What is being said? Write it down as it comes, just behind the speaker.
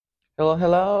Hello,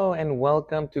 hello, and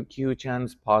welcome to Q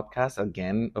Chan's podcast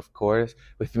again, of course,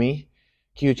 with me,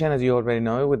 Q Chan, as you already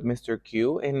know, with Mr.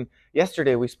 Q. And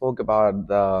yesterday we spoke about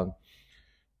the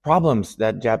problems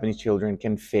that Japanese children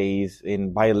can face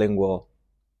in bilingual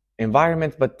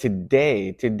environments. But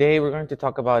today we're going to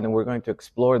talk about and we're going to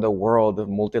explore the world of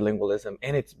multilingualism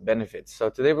and its benefits. So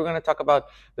today we're going to talk about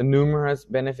the numerous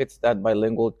benefits that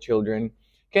bilingual children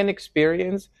can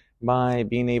experience by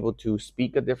being able to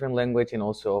speak a different language and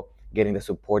also getting the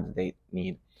support that they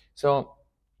need. So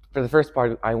for the first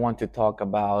part, I want to talk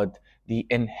about the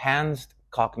enhanced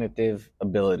cognitive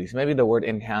abilities. Maybe the word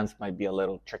enhanced might be a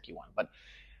little tricky one, but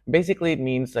basically it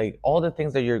means like all the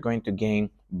things that you're going to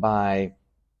gain by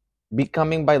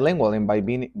becoming bilingual and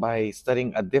by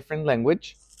studying a different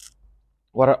language.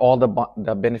 What are all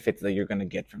the benefits that you're going to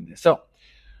get from this? So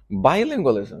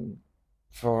bilingualism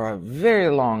for a very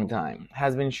long time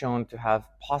has been shown to have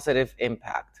positive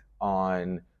impact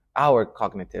on our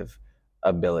cognitive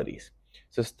abilities.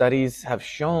 So studies have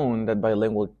shown that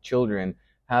bilingual children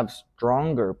have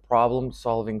stronger problem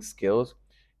solving skills,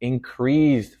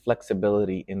 increased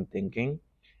flexibility in thinking,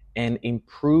 and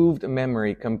improved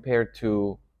memory compared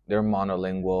to their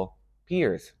monolingual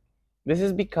peers. This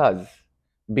is because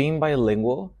being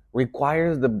bilingual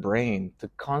requires the brain to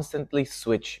constantly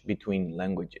switch between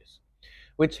languages,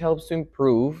 which helps to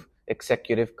improve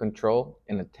executive control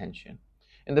and attention.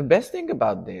 And the best thing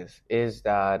about this is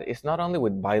that it's not only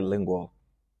with bilingual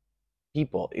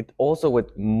people, it's also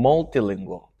with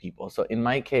multilingual people. So in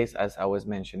my case, as I was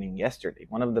mentioning yesterday,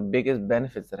 one of the biggest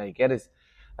benefits that I get is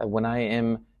when I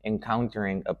am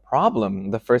encountering a problem,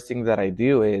 the first thing that I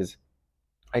do is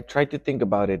I try to think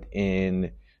about it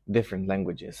in different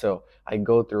languages. So I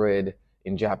go through it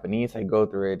in Japanese, I go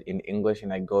through it in English,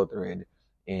 and I go through it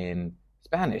in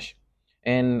Spanish.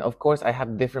 And of course, I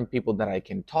have different people that I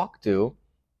can talk to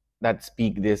that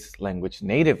speak this language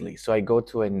natively. So I go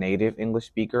to a native English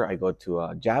speaker, I go to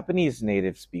a Japanese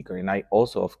native speaker, and I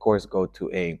also, of course, go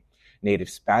to a native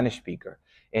Spanish speaker.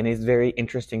 And it's very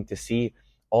interesting to see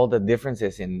all the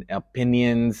differences in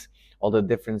opinions, all the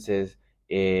differences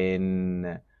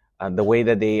in the way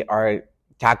that they are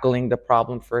tackling the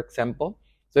problem, for example.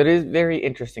 So it is very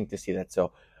interesting to see that.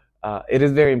 So it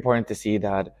is very important to see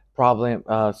that problem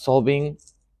solving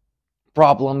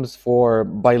problems for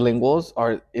bilinguals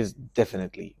is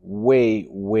definitely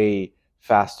way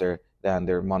faster than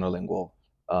their monolingual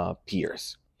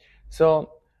peers.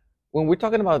 So when we're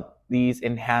talking about these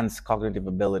enhanced cognitive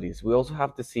abilities, we also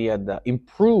have to see at the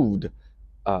improved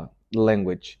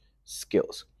language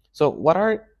skills. So what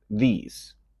are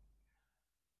these?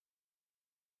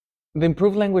 The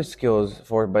improved language skills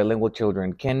for bilingual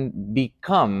children can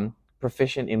become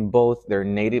proficient in both their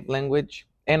native language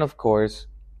and, of course,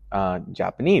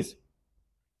 Japanese.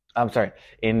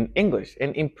 In English,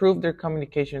 and improve their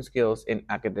communication skills and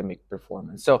academic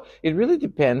performance. So it really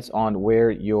depends on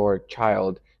where your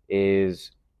child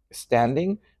is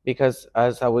standing, because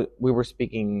as we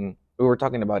were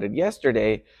talking about it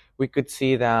yesterday, we could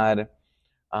see that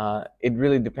it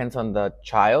really depends on the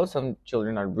child. Some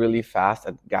children are really fast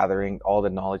at gathering all the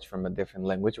knowledge from a different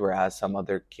language, whereas some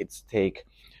other kids take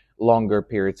longer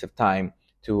periods of time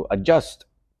to adjust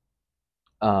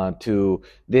to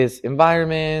this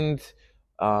environment,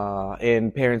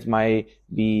 and parents might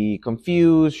be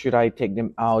confused. Should I take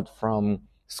them out from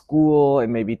school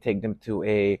and maybe take them to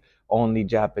a only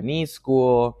Japanese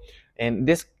school? And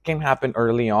this can happen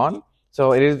early on.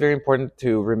 So it is very important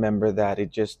to remember that it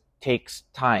just takes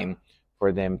time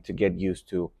for them to get used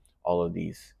to all of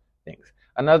these things.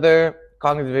 Another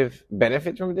cognitive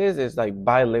benefit from this is like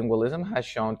bilingualism has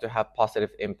shown to have positive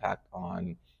impact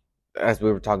on, as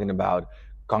we were talking about,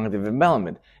 cognitive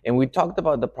development. And we talked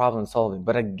about the problem solving,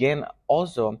 but again,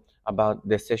 also about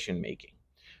decision making.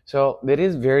 So it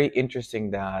is very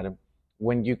interesting that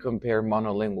when you compare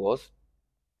monolinguals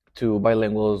to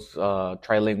bilinguals,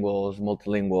 trilinguals,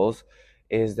 multilinguals,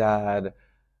 is that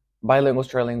bilinguals,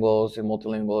 trilinguals, and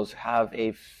multilinguals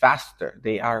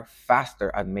they are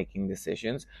faster at making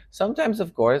decisions. Sometimes,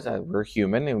 of course, we're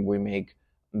human and we make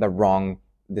the wrong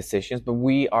decisions, but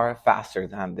we are faster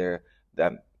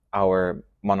than our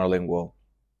monolingual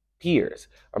peers.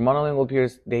 Our monolingual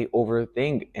peers, they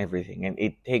overthink everything, and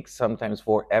it takes sometimes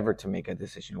forever to make a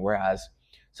decision, whereas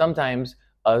sometimes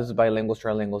us bilinguals,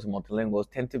 trilinguals, and multilinguals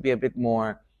tend to be a bit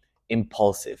more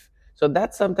impulsive. So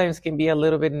that sometimes can be a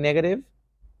little bit negative,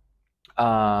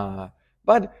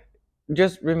 but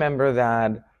just remember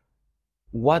that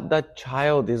what the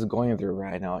child is going through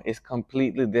right now is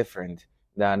completely different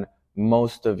than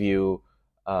most of you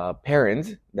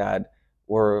parents that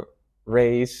were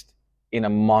raised in a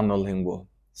monolingual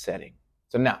setting.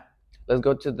 So now, let's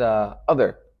go to the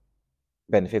other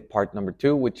benefit, part number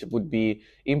two, which would be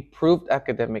improved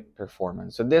academic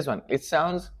performance. So this one, it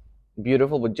sounds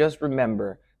beautiful, but just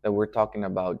remember that we're talking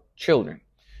about children.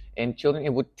 And children,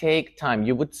 it would take time.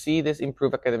 You would see this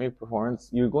improved academic performance.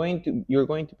 You're going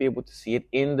to be able to see it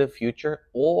in the future,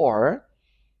 or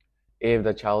if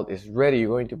the child is ready, you're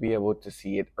going to be able to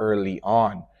see it early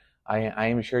on. I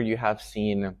am sure you have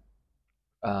seen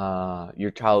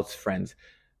your child's friends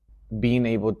being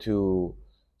able to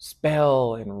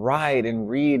spell and write and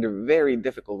read very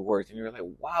difficult words, and you're like,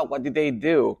 wow, what did they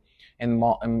do?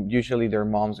 And usually their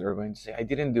moms are going to say, I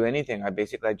didn't do anything.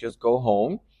 I just go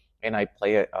home and I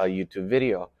play a YouTube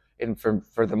video. And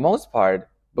for the most part,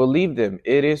 believe them,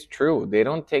 it is true. They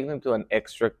don't take them to an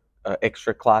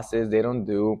extra classes. They don't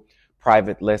do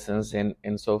private lessons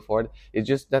and so forth. It's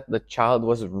just that the child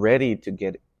was ready to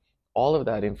get all of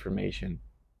that information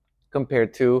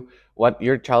compared to what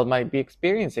your child might be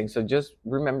experiencing. So just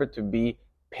remember to be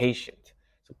patient.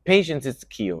 So patience is the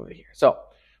key over here. So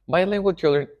bilingual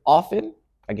children often,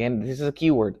 again, this is a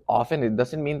key word, often, it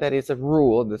doesn't mean that it's a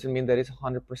rule, it doesn't mean that it's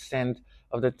 100%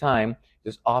 of the time,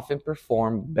 just often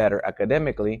perform better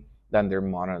academically than their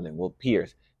monolingual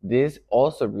peers. This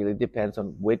also really depends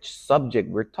on which subject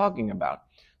we're talking about.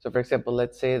 So for example,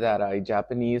 let's say that a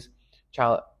Japanese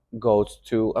child goes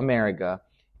to America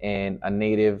and a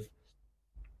native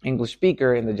English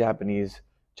speaker and the Japanese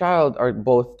child are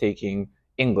both taking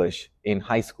English in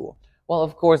high school. Well,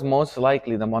 of course, most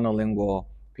likely the monolingual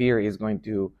peer is going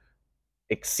to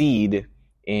exceed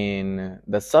in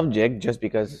the subject just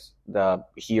because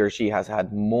he or she has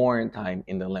had more time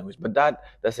in the language. But that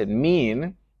doesn't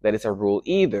mean that it's a rule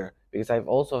either, because I've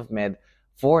also met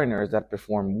foreigners that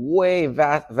perform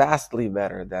vastly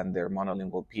better than their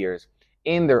monolingual peers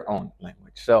in their own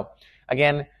language. So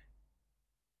again,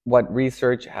 what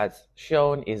research has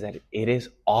shown is that it is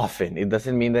often. It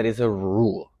doesn't mean that it's a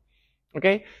rule.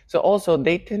 Okay? So also,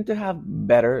 they tend to have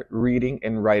better reading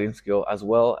and writing skill as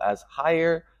well as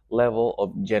higher level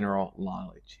of general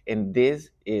knowledge. And this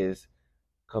is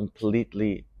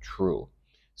completely true.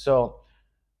 So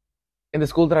in the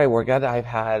school that I work at, I've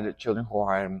had children who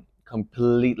are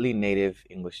completely native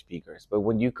English speakers. But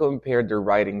when you compare their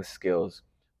writing skills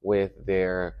with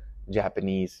their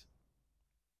Japanese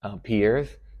peers,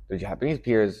 the Japanese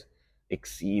peers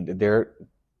exceed. They're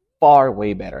far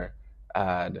way better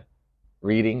at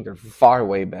reading. They're far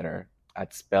way better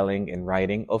at spelling and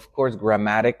writing. Of course,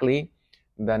 grammatically,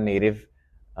 the native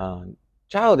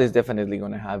child is definitely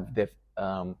going to have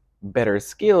better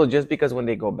skill, just because when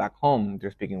they go back home,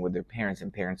 they're speaking with their parents,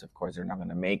 and parents, of course, they're not going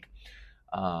to make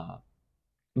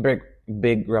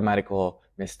big grammatical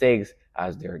mistakes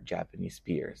as their Japanese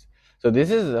peers. So this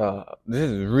is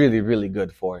really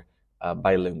good for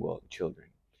bilingual children.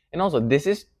 And also, this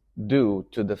is due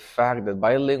to the fact that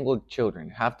bilingual children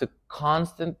have to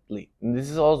constantly, and this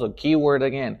is also a key word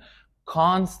again,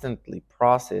 constantly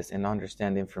process and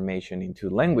understand information in two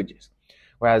languages.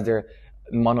 Whereas their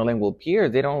monolingual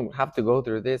peers, they don't have to go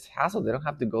through this hassle, they don't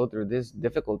have to go through this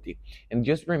difficulty. And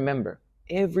just remember,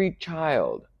 every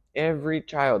child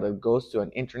that goes to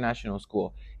an international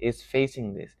school is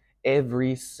facing this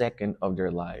every second of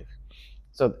their life.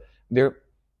 So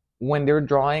when they're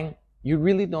drawing, you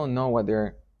really don't know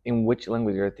in which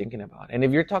language they're thinking about. And if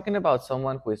you're talking about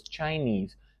someone who is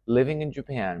Chinese, living in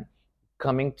Japan,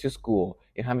 coming to school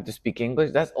and having to speak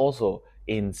English, that's also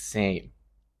insane.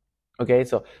 Okay,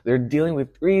 so they're dealing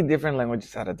with 3 different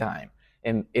languages at a time.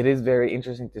 And it is very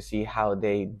interesting to see how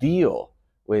they deal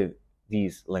with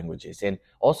these languages. And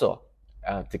also,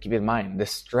 to keep in mind, the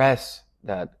stress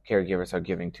that caregivers are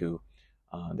giving to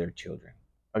their children.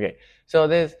 Okay, so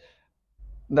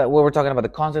what we're talking about, the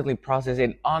constantly process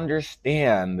and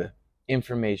understand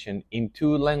information in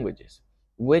 2 languages,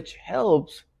 which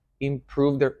helps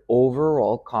improve their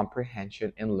overall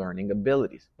comprehension and learning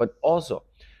abilities. But also,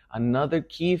 another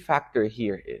key factor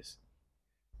here is,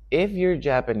 if you're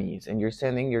Japanese and you're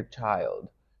sending your child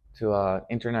to an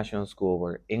international school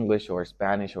where English or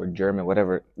Spanish or German,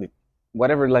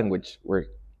 whatever language we're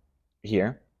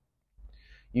here,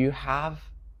 you have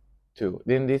to,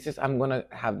 I'm going to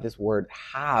have this word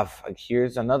have.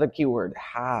 Here's another keyword,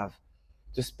 have,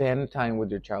 to spend time with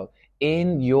your child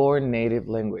in your native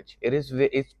language.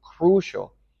 It's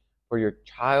crucial for your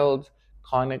child's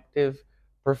cognitive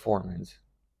performance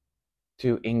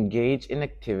to engage in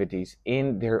activities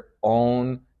in their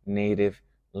own native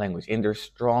language, in their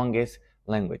strongest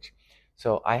language.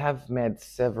 So I have met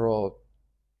several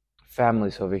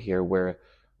families over here where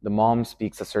the mom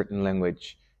speaks a certain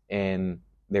language and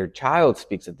their child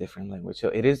speaks a different language. So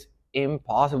it is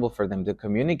impossible for them to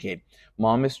communicate.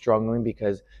 Mom is struggling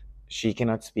because she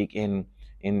cannot speak in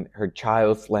her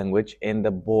child's language, and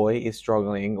the boy is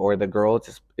struggling, or the girl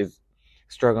is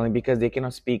struggling because they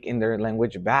cannot speak in their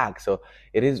language back. So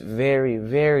it is very,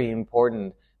 very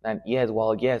important that, yes,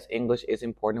 while yes, English is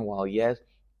important, while yes,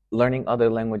 learning other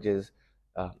languages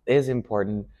is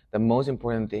important, the most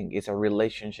important thing is a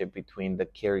relationship between the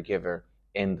caregiver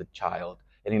and the child.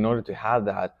 And in order to have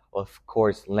that, of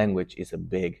course, language is a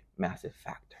big, massive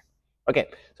factor. Okay,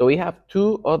 so we have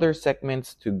two other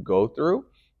segments to go through.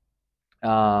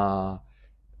 Uh,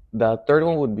 the third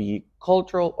one would be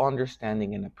cultural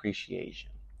understanding and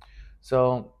appreciation.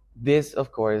 So this,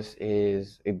 of course,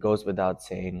 it goes without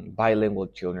saying, bilingual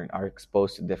children are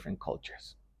exposed to different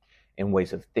cultures and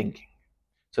ways of thinking.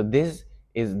 So this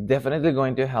is definitely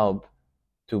going to help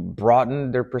to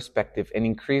broaden their perspective and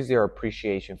increase their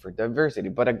appreciation for diversity.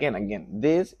 But again,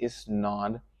 this is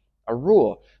not a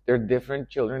rule. There are different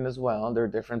children as well. There are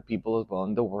different people as well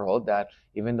in the world that,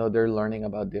 even though they're learning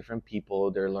about different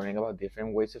people, they're learning about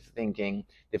different ways of thinking,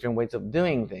 different ways of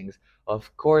doing things.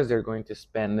 Of course, they're going to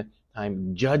spend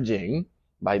time judging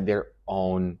by their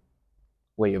own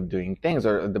way of doing things,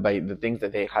 or by the things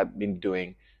that they have been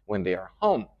doing when they are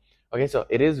home. Okay, so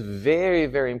it is very,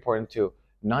 very important to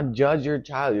not judge your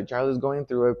child. Your child is going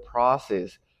through a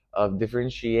process of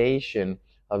differentiation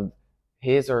of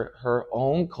his or her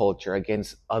own culture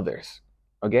against others.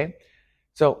 Okay,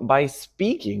 so by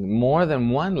speaking more than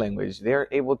one language, they're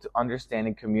able to understand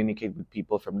and communicate with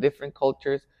people from different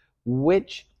cultures,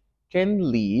 which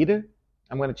can lead,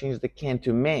 I'm going to change the can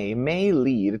to may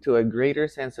lead to a greater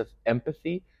sense of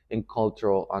empathy and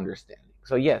cultural understanding.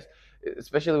 So yes,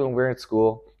 especially when we're at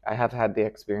school, I have had the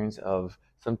experience of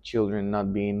some children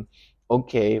not being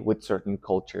okay with certain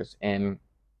cultures, and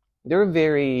they're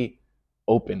very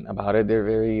open about it. They're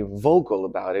very vocal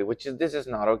about it, which is, this is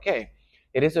not okay.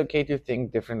 It is okay to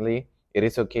think differently. It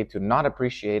is okay to not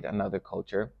appreciate another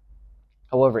culture.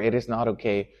 However, it is not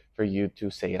okay for you to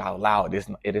say it out loud.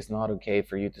 It is not okay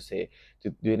for you to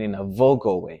do it in a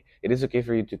vocal way. It is okay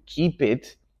for you to keep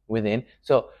it within.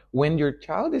 So when your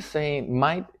child is saying,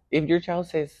 if your child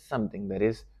says something that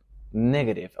is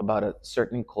negative about a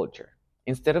certain culture,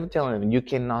 instead of telling them you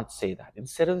cannot say that,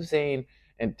 instead of saying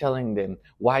and telling them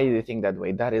why they think that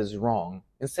way, that is wrong.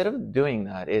 Instead of doing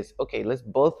that, is okay, let's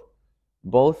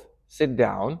both sit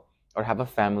down or have a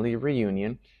family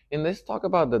reunion, and let's talk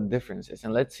about the differences,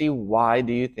 and let's see, why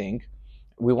do you think,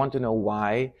 we want to know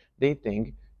why they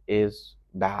think is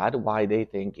bad, why they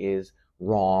think is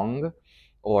wrong,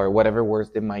 or whatever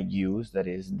words they might use that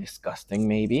is disgusting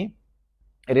maybe.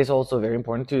 It is also very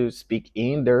important to speak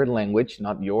in their language,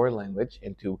 not your language,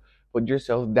 and to put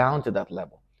yourself down to that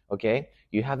level. Okay,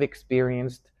 you have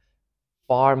experienced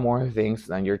far more things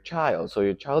than your child, so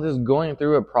your child is going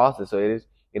through a process. So it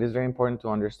is very important to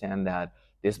understand that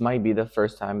this might be the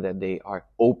first time that they are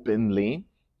openly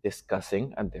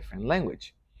discussing a different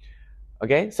language.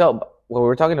 Okay, so what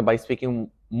we're talking about, speaking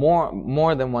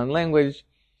more than one language,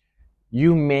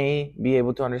 you may be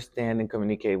able to understand and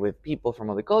communicate with people from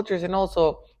other cultures, and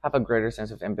also have a greater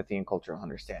sense of empathy and cultural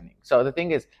understanding. So the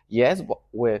thing is, yes,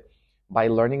 by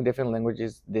learning different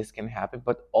languages, this can happen,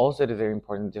 but also it is very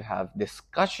important to have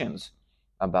discussions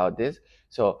about this.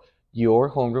 So your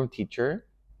homeroom teacher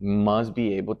must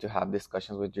be able to have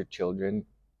discussions with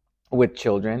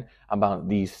children about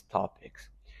these topics.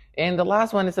 And the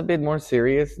last one is a bit more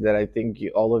serious, that I think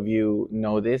all of you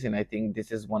know this, and I think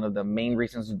this is one of the main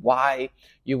reasons why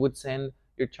you would send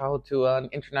your child to an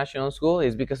international school,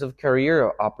 is because of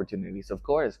career opportunities. Of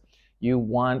course, you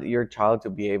want your child to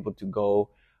be able to go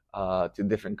to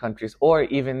different countries, or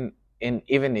even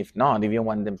if not, if you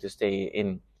want them to stay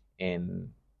in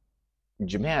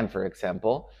Japan, for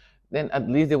example, then at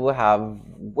least they will have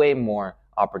way more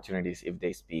opportunities if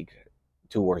they speak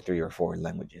 2 or 3 or 4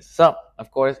 languages. So,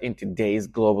 of course, in today's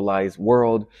globalized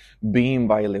world, being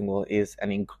bilingual is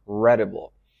an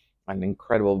incredible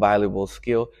valuable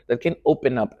skill that can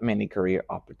open up many career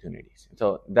opportunities.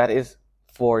 So that is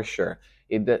for sure.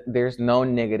 There's no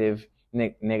negative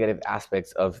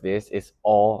aspects of this. It's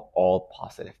all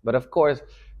positive. But of course,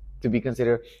 to be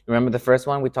considered, remember the first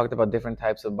one we talked about different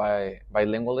types of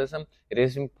bilingualism. It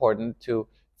is important to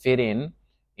fit in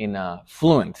a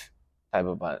fluent type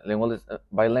of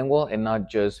bilingual, and not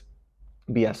just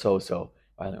be a so-so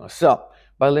bilingual. So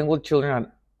bilingual children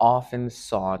are often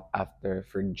sought after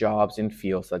for jobs in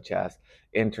fields such as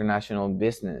international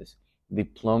business,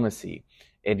 diplomacy,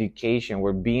 education,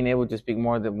 where being able to speak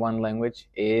more than one language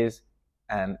is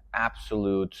an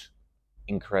absolute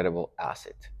incredible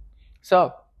asset.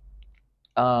 So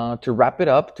to wrap it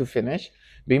up, to finish,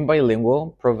 being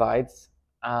bilingual provides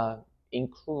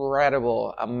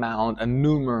incredible amount, a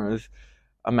numerous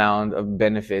amount of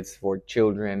benefits for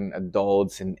children,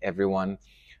 adults, and everyone.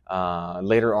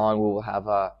 Later on, we will have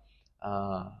a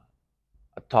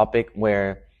topic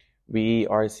where we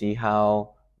are see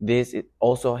how this it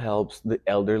also helps the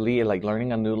elderly, like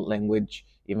learning a new language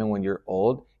even when you're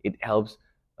old. It helps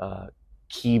uh,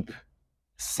 keep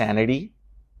sanity,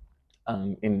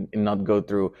 in not go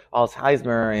through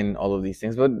Alzheimer and all of these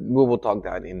things. But we will talk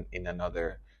that in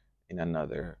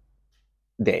another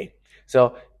day.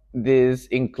 So this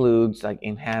includes like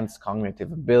enhanced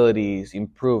cognitive abilities,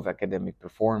 improve academic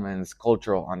performance,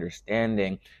 cultural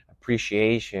understanding,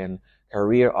 appreciation,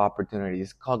 career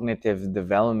opportunities, cognitive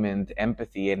development,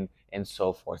 empathy, and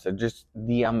so forth. So just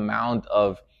the amount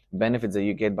of benefits that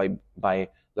you get by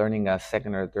learning a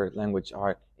second or third language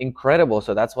are incredible.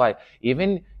 So that's why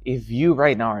even if you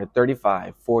right now are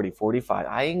 35, 40, 45,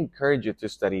 I encourage you to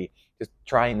study, just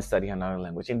try and study another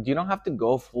language. And you don't have to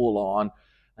go full on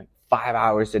like 5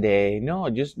 hours a day. No,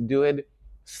 just do it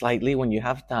slightly when you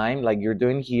have time, like you're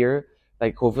doing here.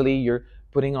 Like hopefully you're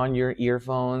putting on your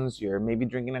earphones, you're maybe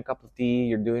drinking a cup of tea,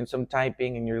 you're doing some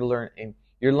typing, and you're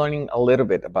learning a little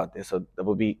bit about this. So that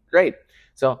would be great.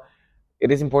 So it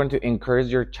is important to encourage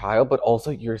your child, but also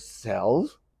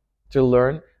yourself, to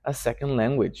learn a second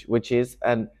language, which is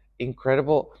an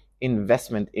incredible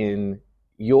investment in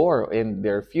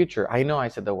their future. I know I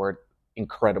said the word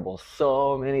incredible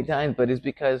so many times, but it's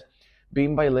because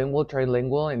being bilingual,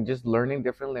 trilingual, and just learning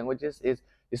different languages is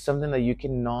something that you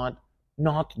cannot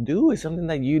not do. It's something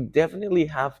that you definitely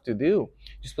have to do.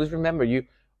 Just please remember, you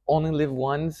only live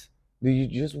once. Do you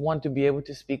just want to be able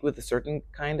to speak with a certain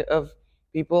kind of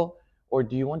people? Or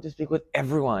do you want to speak with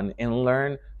everyone and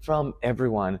learn from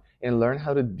everyone and learn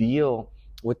how to deal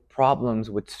with problems,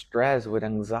 with stress, with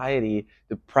anxiety,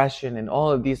 depression, and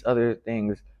all of these other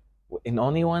things in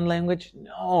only one language?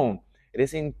 No. It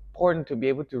is important to be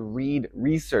able to read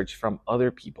research from other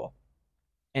people.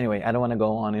 Anyway, I don't want to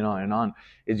go on and on and on.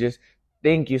 It's just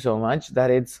thank you so much.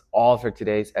 That it's all for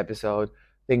today's episode.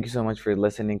 Thank you so much for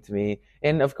listening to me.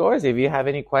 And of course, if you have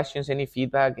any questions, any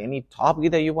feedback, any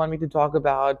topic that you want me to talk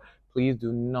about, please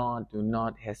do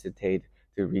not hesitate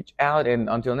to reach out. And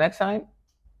until next time,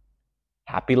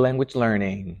 happy language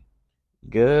learning.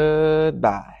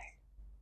 Goodbye.